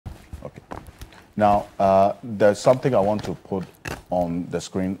Now, there's something I want to put on the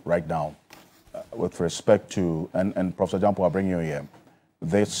screen right now with respect to, and Professor Gyampo, I'll bring you here,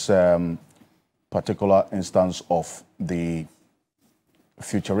 this particular instance of the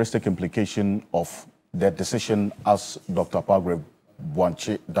futuristic implication of the decision as Dr. Pagre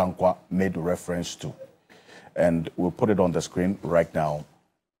Bwanche Dankwa made reference to. And we'll put it on the screen right now.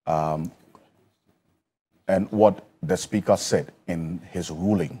 And what the speaker said in his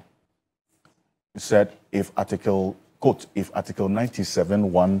ruling. He said, if Article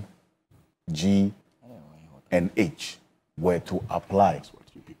 97(1) G and H were to apply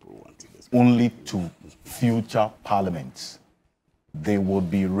only to future parliaments, they would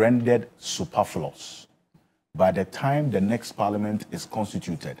be rendered superfluous. By the time the next parliament is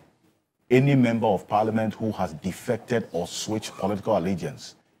constituted, any member of parliament who has defected or switched political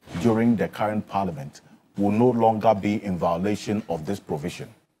allegiance during the current parliament will no longer be in violation of this provision.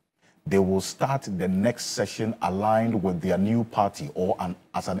 They will start the next session aligned with their new party or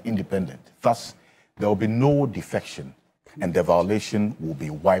as an independent. Thus, there will be no defection and the violation will be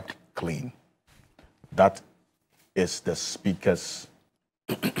wiped clean. That is the speaker's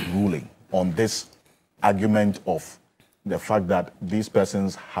ruling on this argument of the fact that these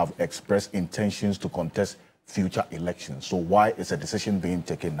persons have expressed intentions to contest future elections. So why is a decision being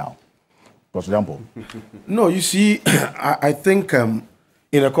taken now? For example. No, you see, I think in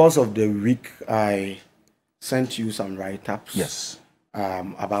the course of the week, I sent you some write-ups. Yes.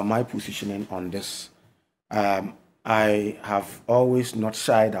 About my positioning on this. I have always not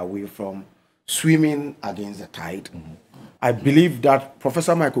shied away from swimming against the tide. I believe that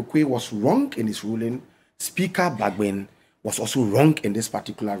Professor Michael Quay was wrong in his ruling. Speaker Bagwin was also wrong in this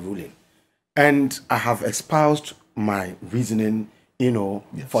particular ruling. And I have espoused my reasoning,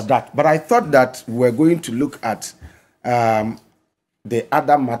 for that. But I thought that we're going to look at the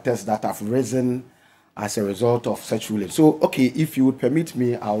other matters that have risen as a result of such ruling. So, okay, if you would permit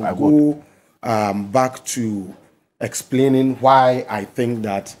me, I'll go back to explaining why I think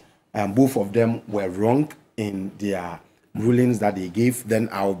that both of them were wrong in their rulings that they gave. Then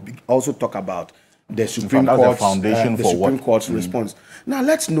I'll also talk about the Supreme Court's response. Now,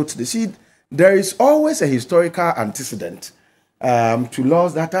 let's note this. See, there is always a historical antecedent to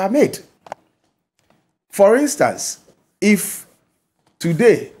laws that are made. For instance, if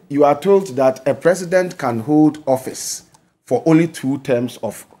today you are told that a president can hold office for only 2 terms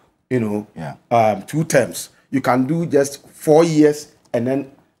of, 2 terms, you can do just 4 years and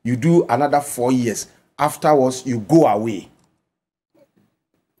then you do another 4 years. Afterwards, you go away.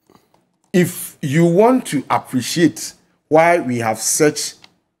 If you want to appreciate why we have such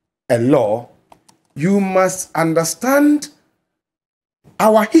a law, you must understand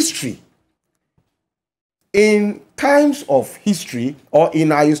our history. In times of history or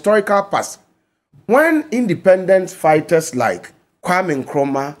in our historical past, when independence fighters like Kwame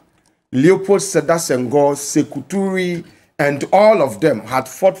Nkrumah, Leopold Sedar Senghor, Sekou Touré, and all of them had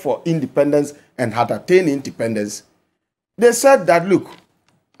fought for independence and had attained independence, they said that, look,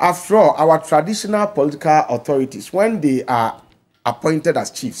 after all, our traditional political authorities, when they are appointed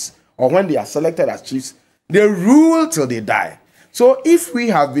as chiefs or when they are selected as chiefs, they rule till they die. So if we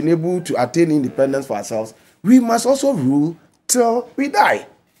have been able to attain independence for ourselves, we must also rule till we die.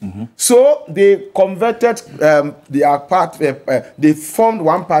 So they converted their part, they formed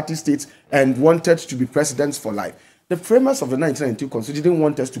one-party states and wanted to be presidents for life. The framers of the 1992 Constitution didn't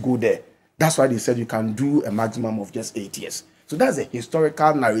want us to go there. That's why they said you can do a maximum of just 8 years. So that's a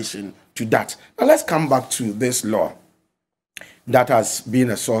historical narration to that. Now let's come back to this law that has been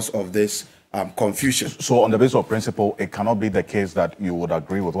a source of this confusion. So on the basis of principle, it cannot be the case that you would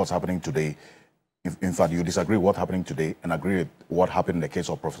agree with what's happening today. In fact, you disagree with what's happening today and agree with what happened in the case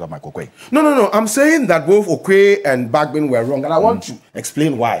of Professor Michael Quay. No. I'm saying that both Okwe and Bagbin were wrong, and I want to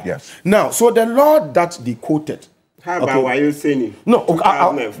explain why. Yes. Now, so the law that they quoted. How about Wayoseni? No,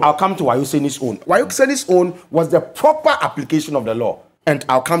 I'll come to Wayoseni's own. Wayoseni's own was the proper application of the law, and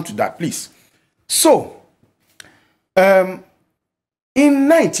I'll come to that, please. So, in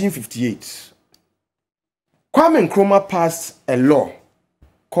 1958, Kwame Nkrumah passed a law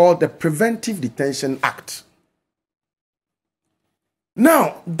called the Preventive Detention Act.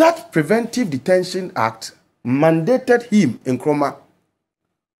 Now, that Preventive Detention Act mandated him, Nkrumah,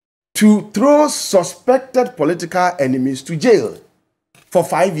 to throw suspected political enemies to jail for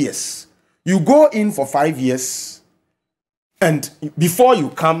 5 years. You go in for 5 years, and before you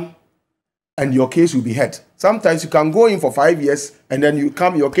come, and your case will be heard. Sometimes you can go in for 5 years, and then you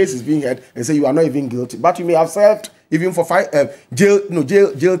come, your case is being heard, and say you are not even guilty. But you may have served even for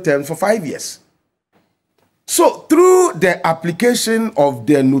jail terms for 5 years. So through the application of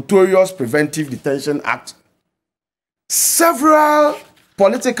the notorious Preventive Detention Act, several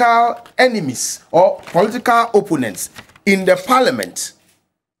political enemies or political opponents in the parliament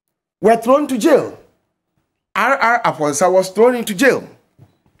were thrown to jail. R.R. Aponsa was thrown into jail.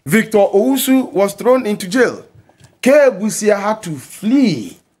 Victor Owusu was thrown into jail. K. Busia had to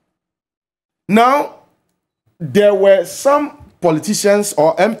flee. Now, there were some politicians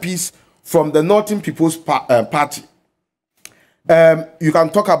or MPs from the Northern People's Party. You can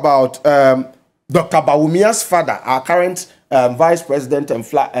talk about Dr. Bawumia's father, our current vice president and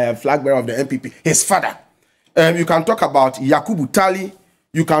flag bearer of the NPP, his father. You can talk about Yakubu Tali.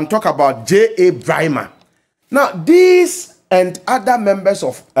 You can talk about J.A. Brima. Now, these and other members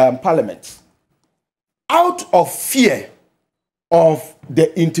of parliament, out of fear of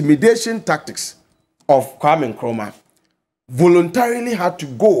the intimidation tactics of Kwame Nkrumah, voluntarily had to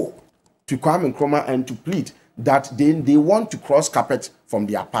go to Kwame Nkrumah and to plead that they want to cross carpet from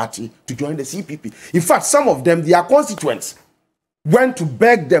their party to join the CPP. In fact, some of them, their constituents, went to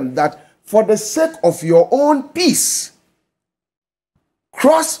beg them that for the sake of your own peace,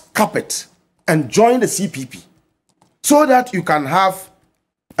 cross carpet and join the CPP so that you can have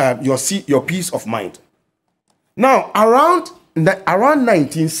your peace of mind. Now, around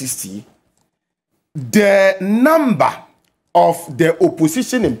 1960, the number of the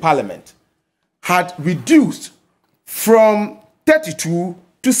opposition in parliament had reduced from 32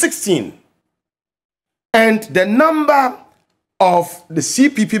 to 16. And the number of the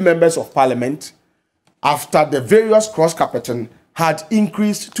CPP members of parliament after the various cross-carpeting had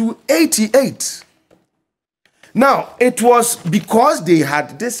increased to 88. Now, it was because they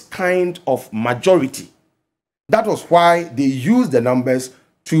had this kind of majority. That was why they used the numbers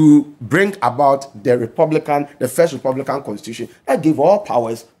to bring about the first Republican Constitution that gave all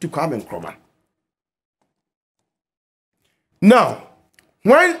powers to Kwame Nkrumah. Now,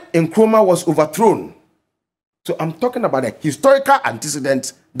 when Nkrumah was overthrown, so I'm talking about a historical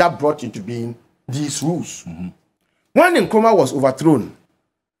antecedent that brought into being these rules. When Nkrumah was overthrown,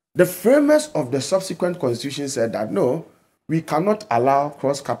 the framers of the subsequent constitution said that no, we cannot allow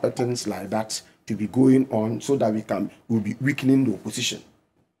cross-carpetings like that to be going on so that we'll be weakening the opposition.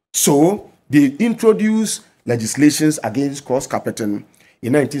 So they introduced legislations against cross-carpeting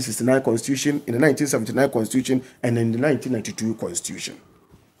in 1969 Constitution, in the 1979 Constitution, and in the 1992 Constitution.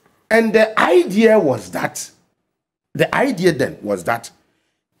 And the idea then was that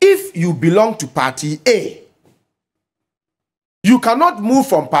if you belong to Party A, you cannot move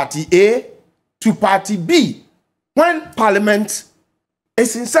from Party A to Party B when Parliament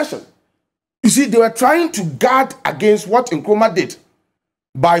is in session. You see, they were trying to guard against what Nkrumah did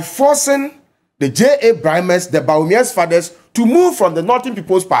by forcing the J.A. Brimas, the Bawumia's fathers, to move from the Northern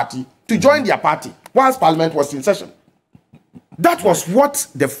People's Party to join their party whilst Parliament was in session. That was what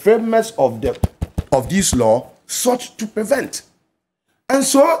the framers of this law sought to prevent. And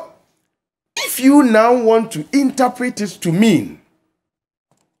so, if you now want to interpret it to mean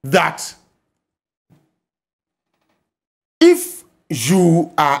that if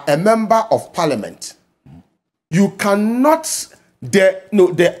you are a member of parliament, you cannot,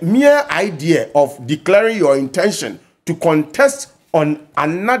 the mere idea of declaring your intention to contest on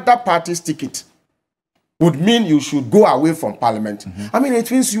another party's ticket would mean you should go away from parliament. I mean,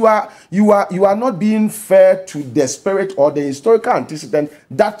 it means you are not being fair to the spirit or the historical antecedent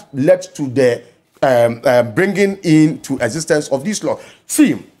that led to the bringing into existence of this law.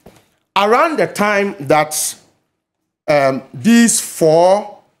 See, around the time that these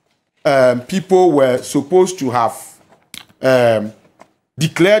four people were supposed to have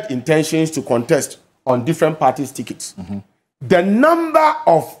declared intentions to contest on different parties' tickets, the number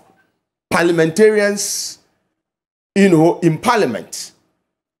of parliamentarians, in parliament,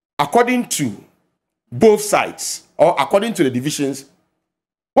 according to both sides or according to the divisions,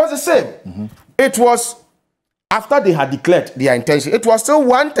 was the same. It was, after they had declared their intention, it was still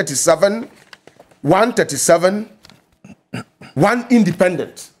 137, 1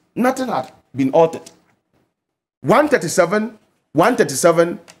 independent. Nothing had been altered. 137,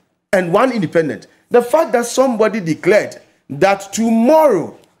 137, and 1 independent. The fact that somebody declared that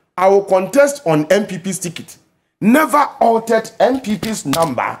tomorrow I will contest on MPP's ticket never altered MPP's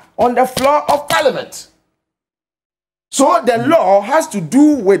number on the floor of parliament. So the law has to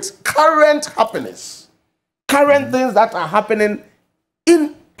do with current happenings, current things that are happening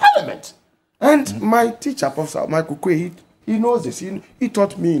in parliament. And my teacher, Prof. Michael Kwe, he knows this. He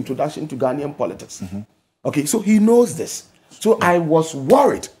taught me introduction to Ghanaian politics. Okay, so he knows this. So I was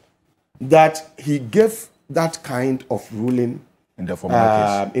worried that he gave that kind of ruling in the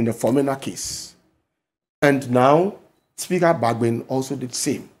Formina case. And now, Speaker Bagwin also did the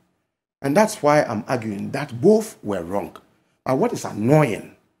same. And that's why I'm arguing that both were wrong. But what is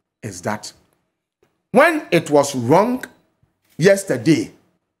annoying is that when it was wrong yesterday,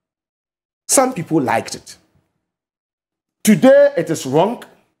 some people liked it. Today, it is wrong,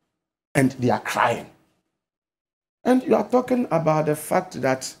 and they are crying. And you are talking about the fact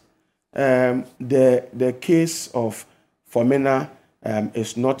that the case of Fomena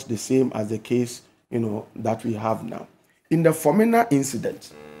is not the same as the case, that we have now. In the Fomena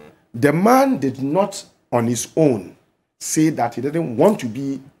incident, the man did not on his own say that he didn't want to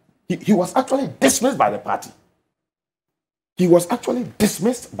be, he was actually dismissed by the party. He was actually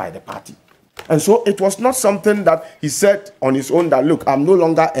dismissed by the party. And so it was not something that he said on his own that, look, I'm no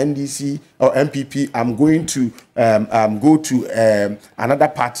longer NDC or MPP, I'm going to go to another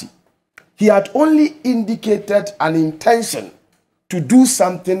party. He had only indicated an intention to do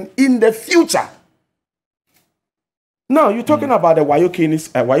something in the future. Now, you're talking about the Wayo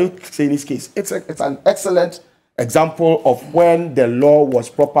Seni's case. It's an excellent example of when the law was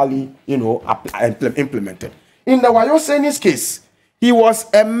properly, implemented. In the Wayo Seni's case, he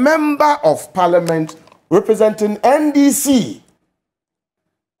was a member of parliament representing NDC.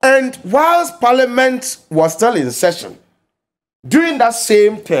 And whilst parliament was still in session, during that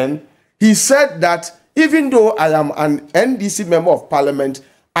same term, he said that even though I am an NDC member of parliament,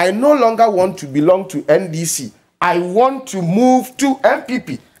 I no longer want to belong to NDC. I want to move to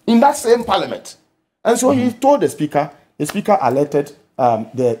MPP in that same parliament. And so he told the speaker alerted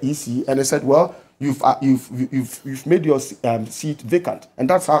the EC, and he said, well, you've made your seat vacant. And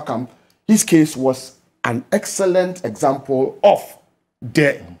that's how come his case was an excellent example of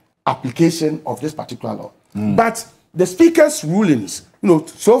the application of this particular law. But the speaker's rulings,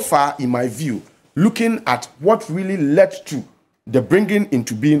 so far, in my view, looking at what really led to the bringing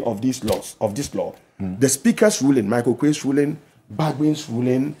into being of these laws, of this law, the speaker's ruling, Michael Quay's ruling, Bagwin's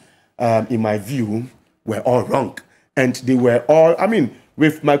ruling, in my view, were all wrong. And they were all,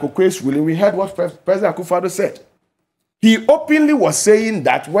 with Michael Quay's ruling, we heard what President Akufo-Addo said. He openly was saying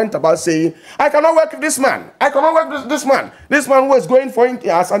that, went about saying, I cannot work with this man. I cannot work with this man. This man was going for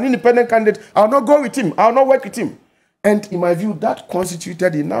as an independent candidate. I'll not go with him. I'll not work with him. And in my view, that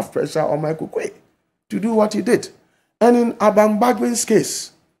constituted enough pressure on Michael Quay to do what he did. And in Abang Bagwin's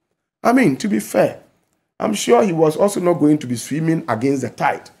case, to be fair, I'm sure he was also not going to be swimming against the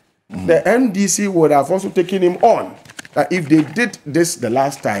tide. The MDC would have also taken him on. That if they did this the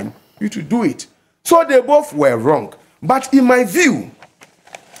last time, you to do it. So they both were wrong. But in my view,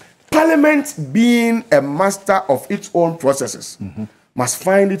 Parliament, being a master of its own processes, must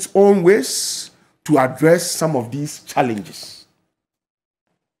find its own ways to address some of these challenges.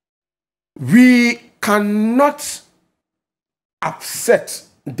 We cannot upset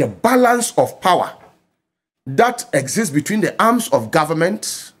the balance of power that exists between the arms of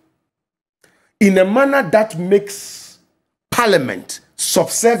government in a manner that makes Parliament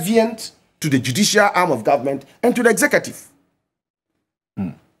subservient to the judicial arm of government and to the executive.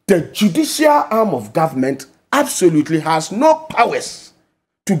 The judicial arm of government absolutely has no powers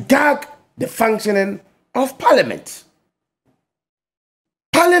to gag the functioning of Parliament.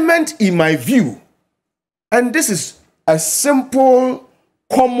 Parliament, in my view, and this is a simple,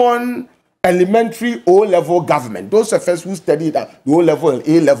 common, elementary O-level government. Those of us who studied the O-level and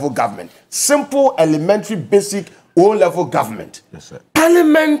A-level government. Simple, elementary, basic O-level government. Yes, sir.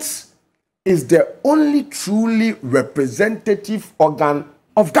 Parliament is the only truly representative organ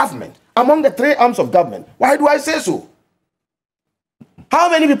of government among the three arms of government. Why do I say so? How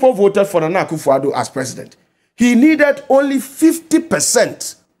many people voted for Nana Akufo-Addo as president? He needed only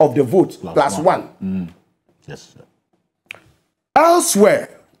 50% of the vote plus one. Yes, sir.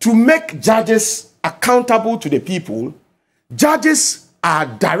 Elsewhere, to make judges accountable to the people, judges are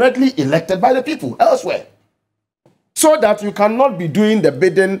directly elected by the people elsewhere. So that you cannot be doing the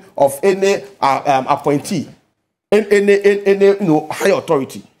bidding of any appointee, any high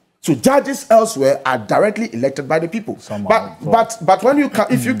authority. So judges elsewhere are directly elected by the people. But when you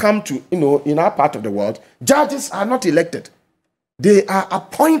if you come to in our part of the world, judges are not elected; they are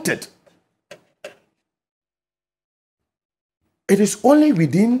appointed. It is only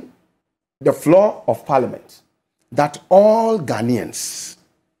within the floor of Parliament that all Ghanaians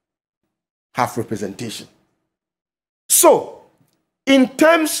have representation. So, in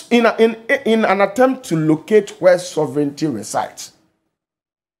an attempt to locate where sovereignty resides,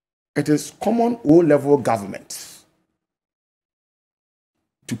 it is common O-level government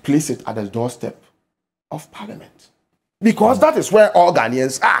to place it at the doorstep of Parliament. Because that is where all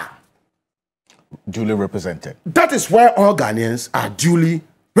Ghanaians are. Duly represented. That is where all Ghanaians are duly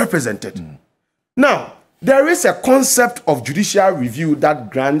represented. Now, there is a concept of judicial review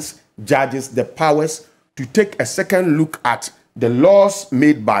that grants judges the powers to take a second look at the laws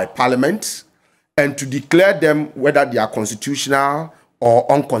made by Parliament and to declare them whether they are constitutional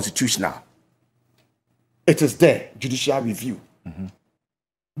or unconstitutional. It is there, judicial review.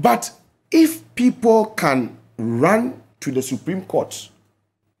 But if people can run to the Supreme Court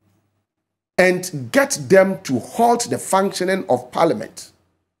and get them to halt the functioning of Parliament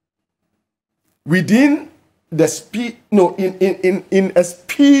within the speed, no, in a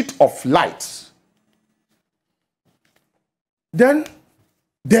speed of light, then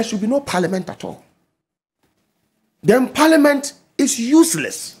there should be no Parliament at all. Then Parliament is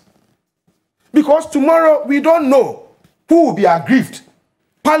useless. Because tomorrow we don't know who will be aggrieved.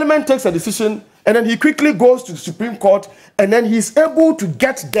 Parliament takes a decision and then he quickly goes to the Supreme Court and then he's able to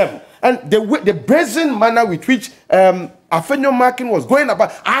get them. And the brazen manner with which Afenyo Markin was going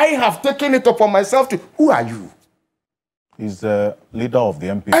about, I have taken it upon myself to, who are you? He's the leader of the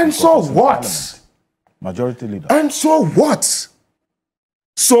MPs. And so what? Majority leader. And so what?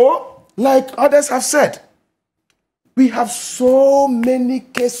 So, like others have said, we have so many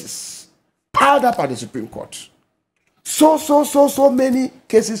cases piled up at the Supreme Court. So many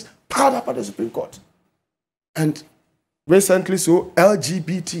cases piled up at the Supreme Court. And recently, so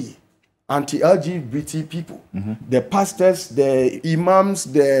LGBT, anti-LGBT people, the pastors, the imams,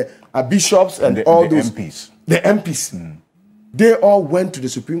 the bishops, and all those MPs. The MPs, they all went to the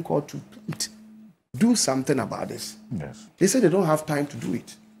Supreme Court to plead, do something about this. Yes. They said they don't have time to do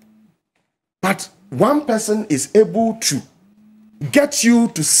it. But one person is able to get you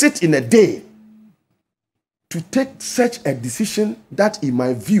to sit in a day to take such a decision that, in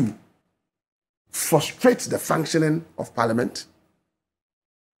my view, frustrates the functioning of Parliament.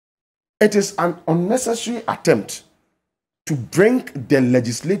 It is an unnecessary attempt to bring the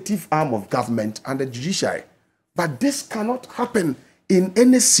legislative arm of government and the judiciary. But this cannot happen in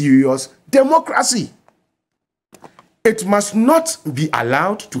any serious democracy. It must not be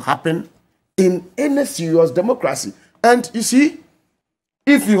allowed to happen in any serious democracy. And you see,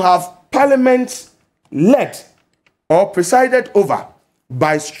 if you have parliaments led or presided over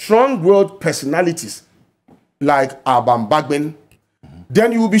by strong-willed personalities like Alban Bagbin,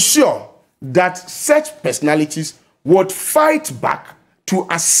 then you will be sure that such personalities would fight back to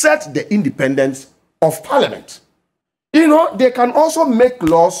assert the independence of Parliament. You know, they can also make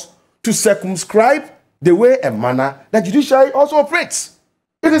laws to circumscribe the way and manner the judiciary also operates.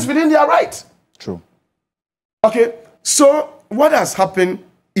 It is within their right. True. Okay, so what has happened,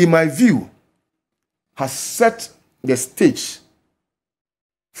 in my view, has set the stage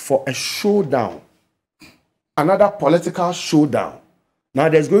for a showdown, another political showdown. Now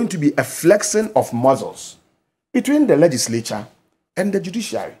there's going to be a flexing of muscles between the legislature and the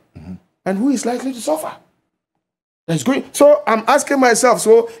judiciary. And who is likely to suffer? So I'm asking myself,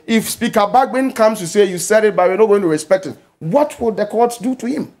 so if Speaker Bagbin comes to say, you said it, but we're not going to respect it, what would the courts do to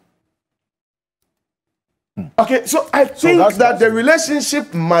him? Okay, so I think that the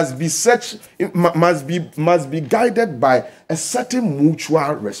relationship must be guided by a certain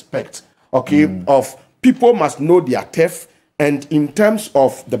mutual respect. Okay, of people must know their turf, and in terms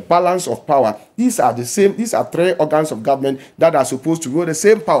of the balance of power, these are three organs of government that are supposed to wield the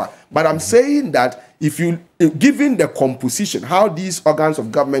same power. But I'm saying that given the composition, how these organs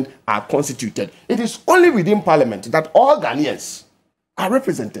of government are constituted, it is only within Parliament that all Ghanaians are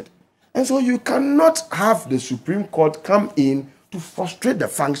represented. And so you cannot have the Supreme Court come in to frustrate the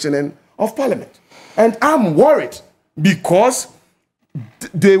functioning of Parliament. And I'm worried because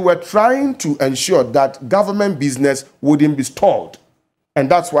they were trying to ensure that government business wouldn't be stalled. And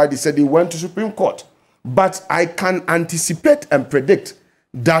that's why they said they went to Supreme Court. But I can anticipate and predict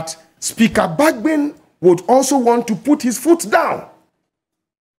that Speaker Bagbin would also want to put his foot down.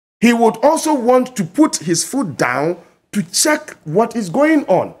 He would also want to put his foot down to check what is going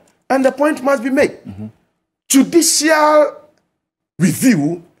on. And the point must be made. Judicial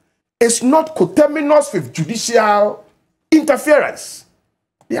review is not coterminous with judicial interference.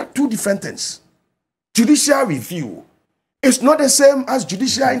 They are two different things. Judicial review is not the same as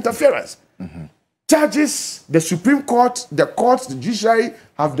judicial interference. Judges, the Supreme Court, the courts, the judiciary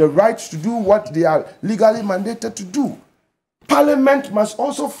have the right to do what they are legally mandated to do. Parliament must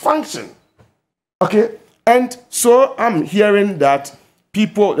also function. Okay? And so I'm hearing that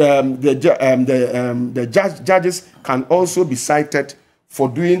people, the judges can also be cited for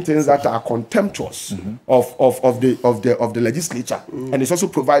doing things that are contemptuous of the legislature, and it's also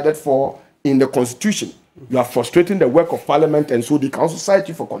provided for in the Constitution. You are frustrating the work of Parliament, and so they can also cite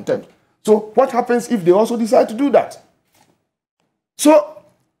you for contempt. So what happens if they also decide to do that? So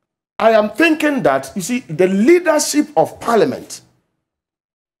I am thinking that, you see, the leadership of Parliament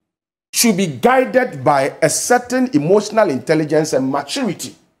should be guided by a certain emotional intelligence and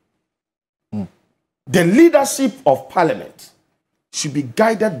maturity. The leadership of Parliament should be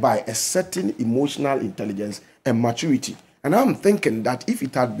guided by a certain emotional intelligence and maturity. And I'm thinking that if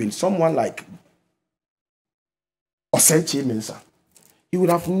it had been someone like Osenche Mensah, he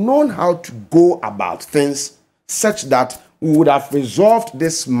would have known how to go about things such that we would have resolved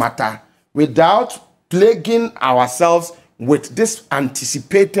this matter without plaguing ourselves with this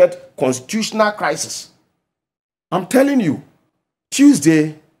anticipated constitutional crisis. I'm telling you,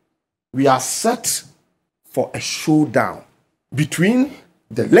 Tuesday, we are set for a showdown between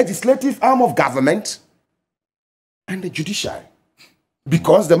the legislative arm of government and the judiciary.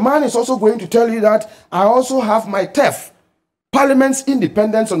 Because the man is also going to tell you that I also have my turf. Parliament's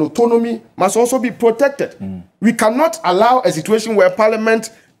independence and autonomy must also be protected. We cannot allow a situation where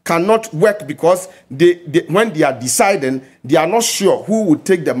Parliament cannot work because when they are deciding, they are not sure who would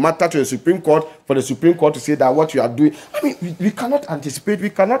take the matter to the Supreme Court for the Supreme Court to say that what you are doing. I mean, we cannot anticipate, we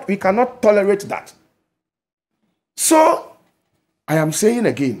cannot tolerate that. So, I am saying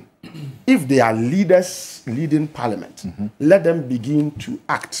again, if they are leaders leading Parliament, let them begin to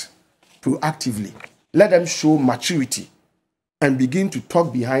act proactively. Let them show maturity and begin to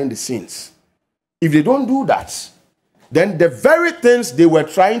talk behind the scenes. If they don't do that, then the very things they were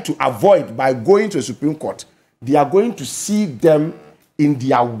trying to avoid by going to the Supreme Court, they are going to see them in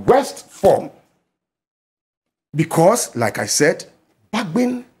their worst form. Because, like I said,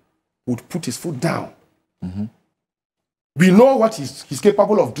 Bagbin would put his foot down. We know what he's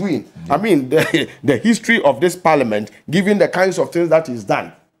capable of doing. I mean, the history of this Parliament, given the kinds of things that he's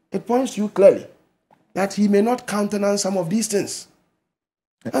done, it points to you clearly that he may not countenance some of these things.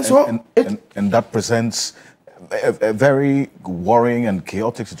 And that presents a very worrying and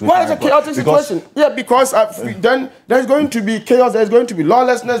chaotic situation. Why is a chaotic situation? Yeah, because then there's going to be chaos, there's going to be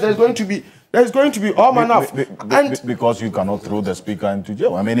lawlessness, there's going to be all manner of... Because you cannot throw the speaker into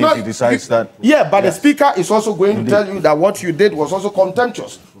jail. I mean, if he decides that... Yeah, but the speaker is also going to tell you that what you did was also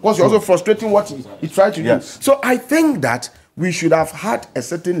contemptuous, because you're also frustrating what he tried to do. So I think that we should have had a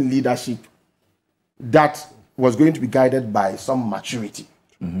certain leadership that was going to be guided by some maturity.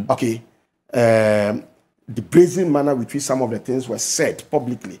 Okay? The brazen manner with which some of the things were said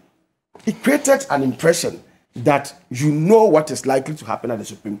publicly, it created an impression that you know what is likely to happen at the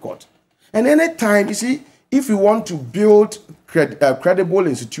Supreme Court. And any time, you see, if we want to build credible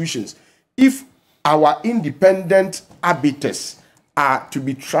institutions, if our independent arbiters are to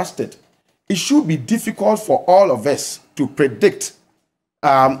be trusted, it should be difficult for all of us to predict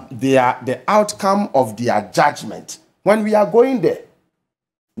the outcome of their judgment when we are going there.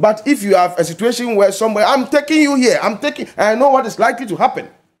 But if you have a situation where somewhere, I'm taking you here, I know what is likely to happen,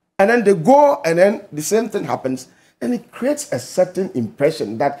 and then they go and then the same thing happens, and it creates a certain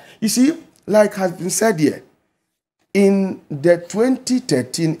impression that, you see, like has been said here, in the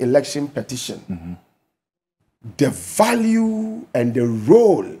 2013 election petition, the value and the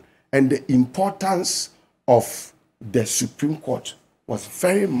role and the importance of the Supreme Court was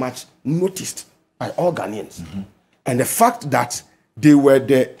very much noticed by all Ghanaians. And the fact that they were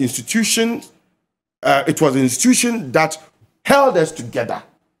the institution, it was an institution that held us together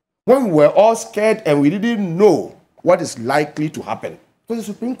when we were all scared and we didn't know what is likely to happen. It was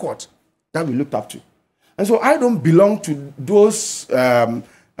the Supreme Court that we looked up to. And so I don't belong to those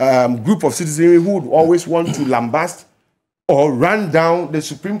group of citizens who would always want to lambast or run down the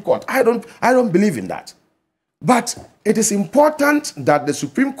Supreme Court. I don't believe in that. But it is important that the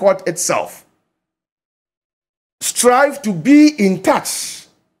Supreme Court itself strive to be in touch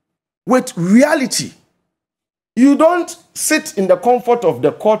with reality. You don't sit in the comfort of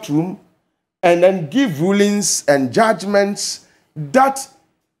the courtroom and then give rulings and judgments that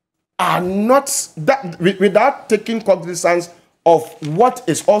are not, without taking cognizance of what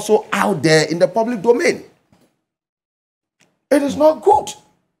is also out there in the public domain. It is not good.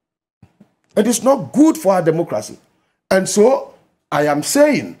 It is not good for our democracy. And so I am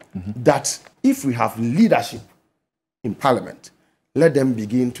saying that if we have leadership in Parliament, let them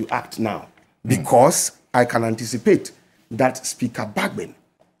begin to act now. Because I can anticipate that Speaker Bagbin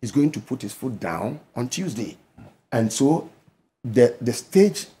is going to put his foot down on Tuesday. And so the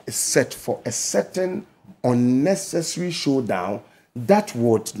stage is set for a certain unnecessary showdown that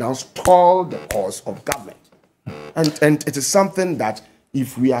would now stall the course of government. And it is something that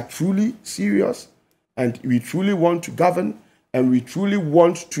if we are truly serious and we truly want to govern and we truly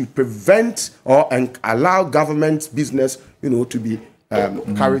want to prevent and allow government business, to be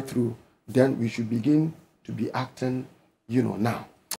carried through, then we should begin to be acting, now.